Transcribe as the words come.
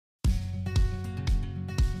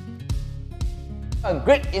A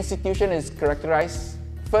great institution is characterized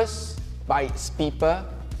first by its people,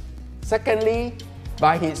 secondly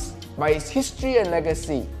by its history and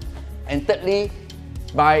legacy, and thirdly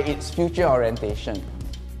by its future orientation.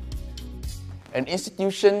 An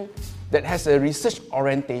institution that has a research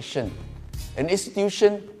orientation, an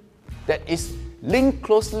institution that is linked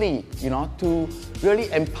closely, to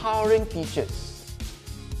really empowering teachers.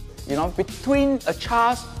 Between a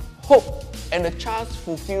child's hope and a child's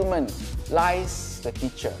fulfillment lies the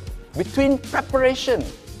teacher. Between preparation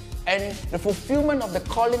and the fulfillment of the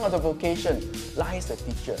calling of the vocation lies the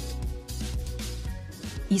teacher.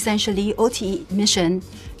 Essentially, OTE mission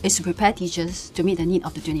is to prepare teachers to meet the need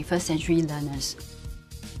of the 21st century learners.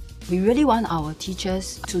 We really want our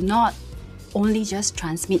teachers to not only just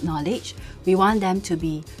transmit knowledge, we want them to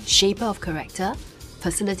be shaper of character,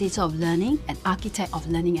 facilitator of learning, and architect of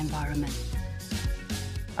learning environment.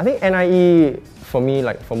 I think NIE, for me,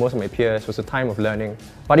 like for most of my peers, was a time of learning.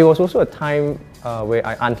 But it was also a time where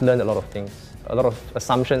I unlearned a lot of things, a lot of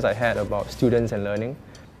assumptions I had about students and learning.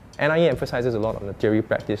 NIE emphasizes a lot on the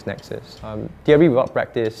theory-practice nexus. Theory without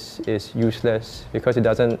practice is useless because it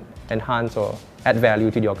doesn't enhance or add value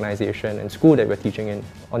to the organization and school that we're teaching in.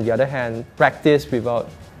 On the other hand, practice without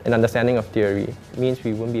an understanding of theory means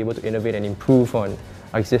we won't be able to innovate and improve on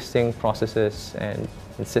existing processes and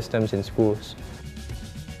systems in schools.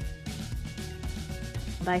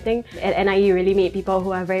 I think at NIE you really meet people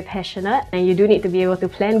who are very passionate, and you do need to be able to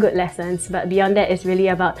plan good lessons, but beyond that it's really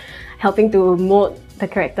about helping to mold the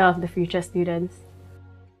character of the future students.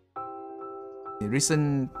 In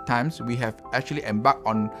recent times, we have actually embarked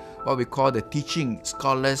on what we call the Teaching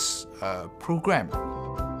Scholars program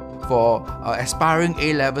for aspiring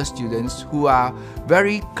A-level students who are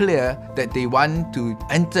very clear that they want to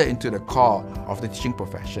enter into the core of the teaching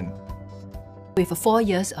profession. With 4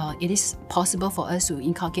 years, it is possible for us to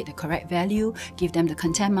inculcate the correct value, give them the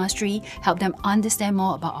content mastery, help them understand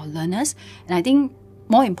more about our learners, and I think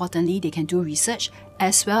more importantly, they can do research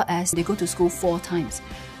as well as they go to school 4 times.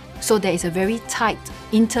 So there is a very tight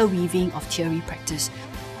interweaving of theory practice.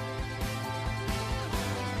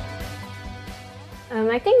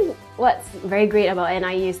 I think what's very great about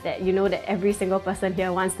NIE is that you know that every single person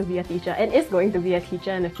here wants to be a teacher and is going to be a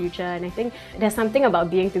teacher in the future, and I think there's something about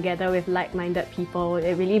being together with like-minded people.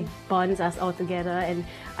 It really bonds us all together, and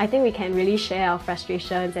I think we can really share our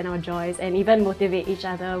frustrations and our joys and even motivate each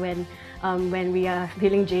other when we are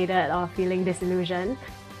feeling jaded or feeling disillusioned.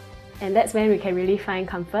 And that's when we can really find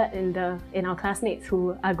comfort in our classmates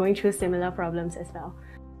who are going through similar problems as well.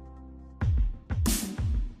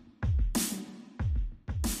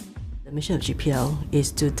 The mission of GPL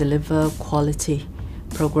is to deliver quality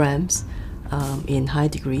programs in high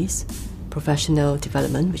degrees, professional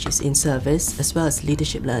development, which is in service, as well as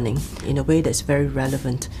leadership learning in a way that's very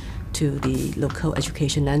relevant to the local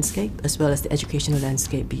education landscape as well as the educational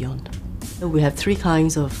landscape beyond. So we have 3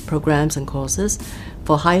 kinds of programs and courses.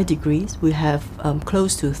 For higher degrees, we have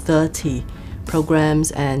close to 30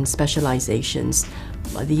 programs and specializations.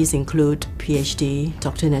 These include PhD,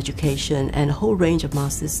 Doctor in Education, and a whole range of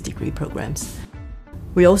master's degree programs.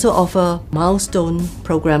 We also offer milestone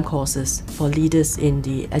program courses for leaders in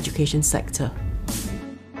the education sector.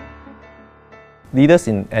 Leaders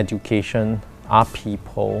in education are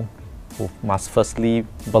people who must firstly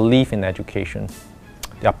believe in education.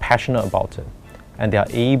 They are passionate about it, and they are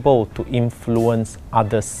able to influence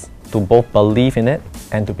others to both believe in it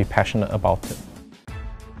and to be passionate about it.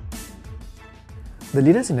 The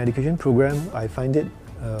Leaders in Education program, I find it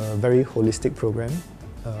a very holistic program.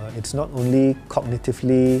 It's not only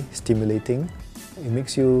cognitively stimulating, it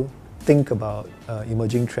makes you think about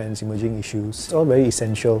emerging trends, emerging issues. It's all very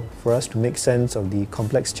essential for us to make sense of the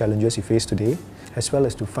complex challenges we face today, as well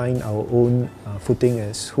as to find our own footing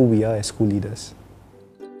as who we are as school leaders.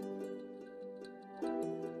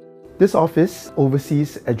 This office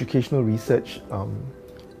oversees educational research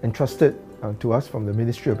entrusted to us from the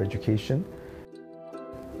Ministry of Education.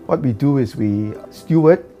 What we do is we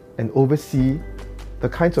steward and oversee the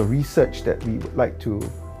kinds of research that we would like to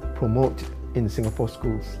promote in Singapore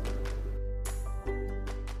schools.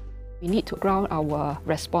 We need to ground our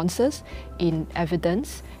responses in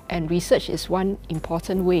evidence, and research is one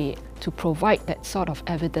important way to provide that sort of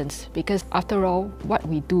evidence, because after all, what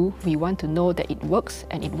we do, we want to know that it works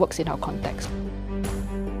and it works in our context.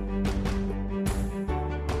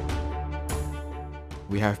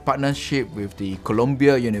 We have partnership with the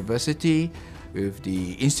Columbia University, with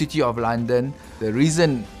the Institute of London. The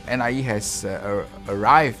reason NIE has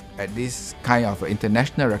arrived at this kind of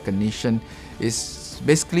international recognition is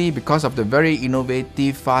basically because of the very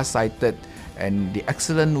innovative, far-sighted and the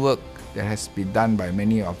excellent work that has been done by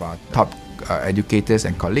many of our top educators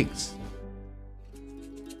and colleagues?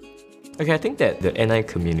 Okay, I think that the NI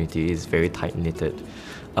community is very tight-knitted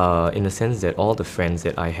in the sense that all the friends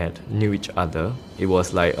that I had knew each other. It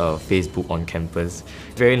was like Facebook on campus.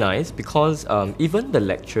 Very nice because even the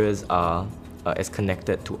lecturers are as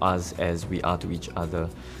connected to us as we are to each other.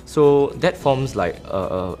 So that forms like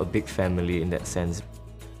a big family in that sense.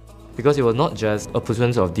 Because it was not just a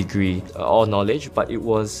pursuit of degree or knowledge, but it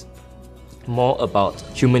was more about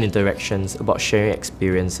human interactions, about sharing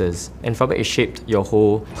experiences. And from it shaped your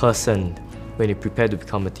whole person when you prepare to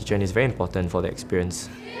become a teacher, and it's very important for the experience.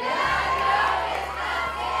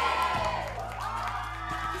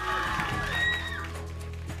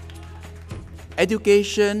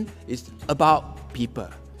 Education is about people.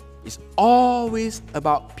 It's always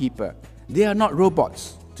about people. They are not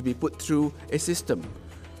robots to be put through a system.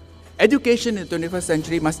 Education in the 21st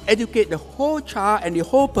century must educate the whole child and the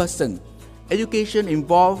whole person. Education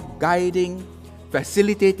involves guiding,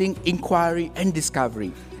 facilitating inquiry and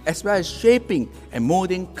discovery, as well as shaping and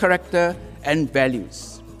molding character and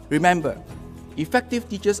values. Remember, effective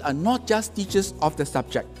teachers are not just teachers of the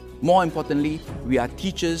subject. More importantly, we are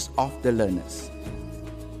teachers of the learners.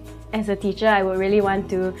 As a teacher, I would really want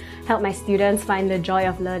to help my students find the joy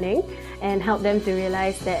of learning and help them to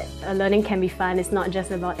realize that learning can be fun. It's not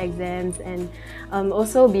just about exams. And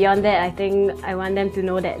also beyond that, I think I want them to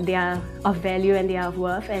know that they are of value and they are of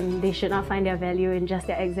worth, and they should not find their value in just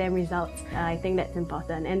their exam results. I think that's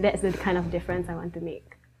important, and that's the kind of difference I want to make.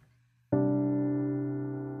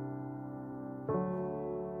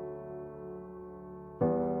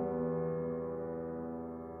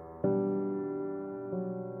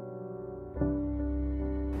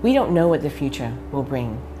 We don't know what the future will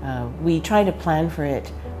bring. We try to plan for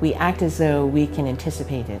it. We act as though we can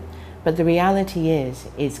anticipate it. But the reality is,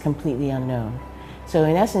 it's completely unknown. So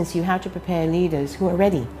in essence, you have to prepare leaders who are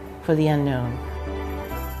ready for the unknown.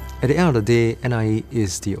 At the end of the day, NIE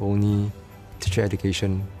is the only teacher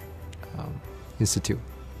education institute.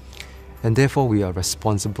 And therefore, we are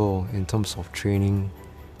responsible in terms of training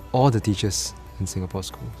all the teachers in Singapore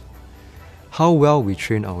schools. How well we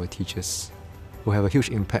train our teachers will have a huge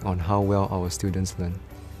impact on how well our students learn.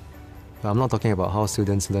 But I'm not talking about how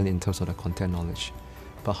students learn in terms of the content knowledge,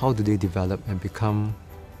 but how do they develop and become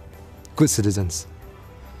good citizens.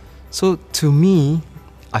 So to me,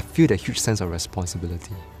 I feel that huge sense of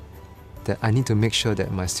responsibility, that I need to make sure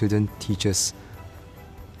that my student teachers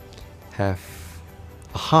have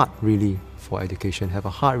a heart really for education, have a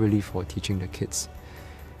heart really for teaching the kids.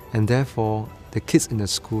 And therefore, the kids in the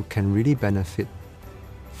school can really benefit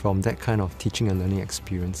from that kind of teaching and learning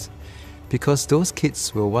experience, because those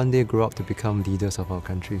kids will one day grow up to become leaders of our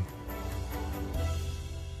country.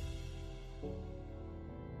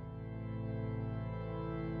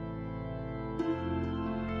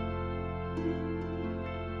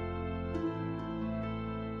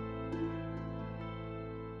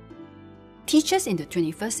 Teachers in the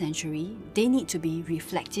 21st century, they need to be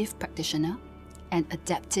reflective practitioners and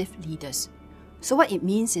adaptive leaders. So what it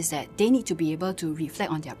means is that they need to be able to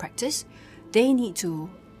reflect on their practice. They need to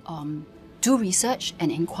do research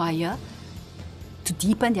and inquire to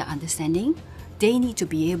deepen their understanding. They need to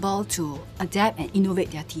be able to adapt and innovate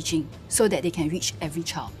their teaching so that they can reach every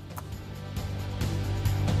child.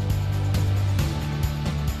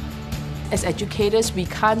 As educators, we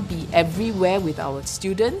can't be everywhere with our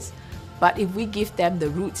students, but if we give them the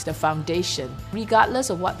roots, the foundation, regardless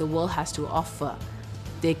of what the world has to offer,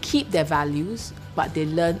 they keep their values, but they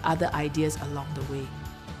learn other ideas along the way.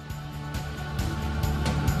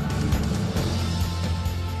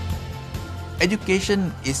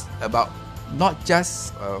 Education is about not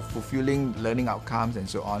just fulfilling learning outcomes and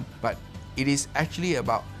so on, but it is actually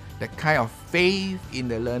about the kind of faith in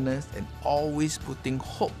the learners and always putting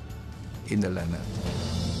hope in the learner.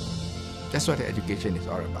 That's what education is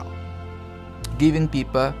all about. Giving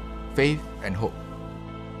people faith and hope.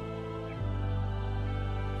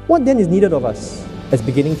 What then is needed of us as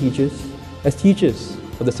beginning teachers, as teachers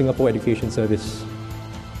of the Singapore Education Service?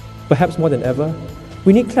 Perhaps more than ever,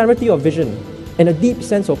 we need clarity of vision and a deep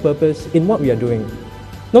sense of purpose in what we are doing.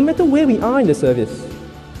 No matter where we are in the service,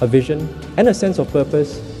 a vision and a sense of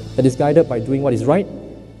purpose that is guided by doing what is right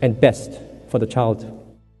and best for the child.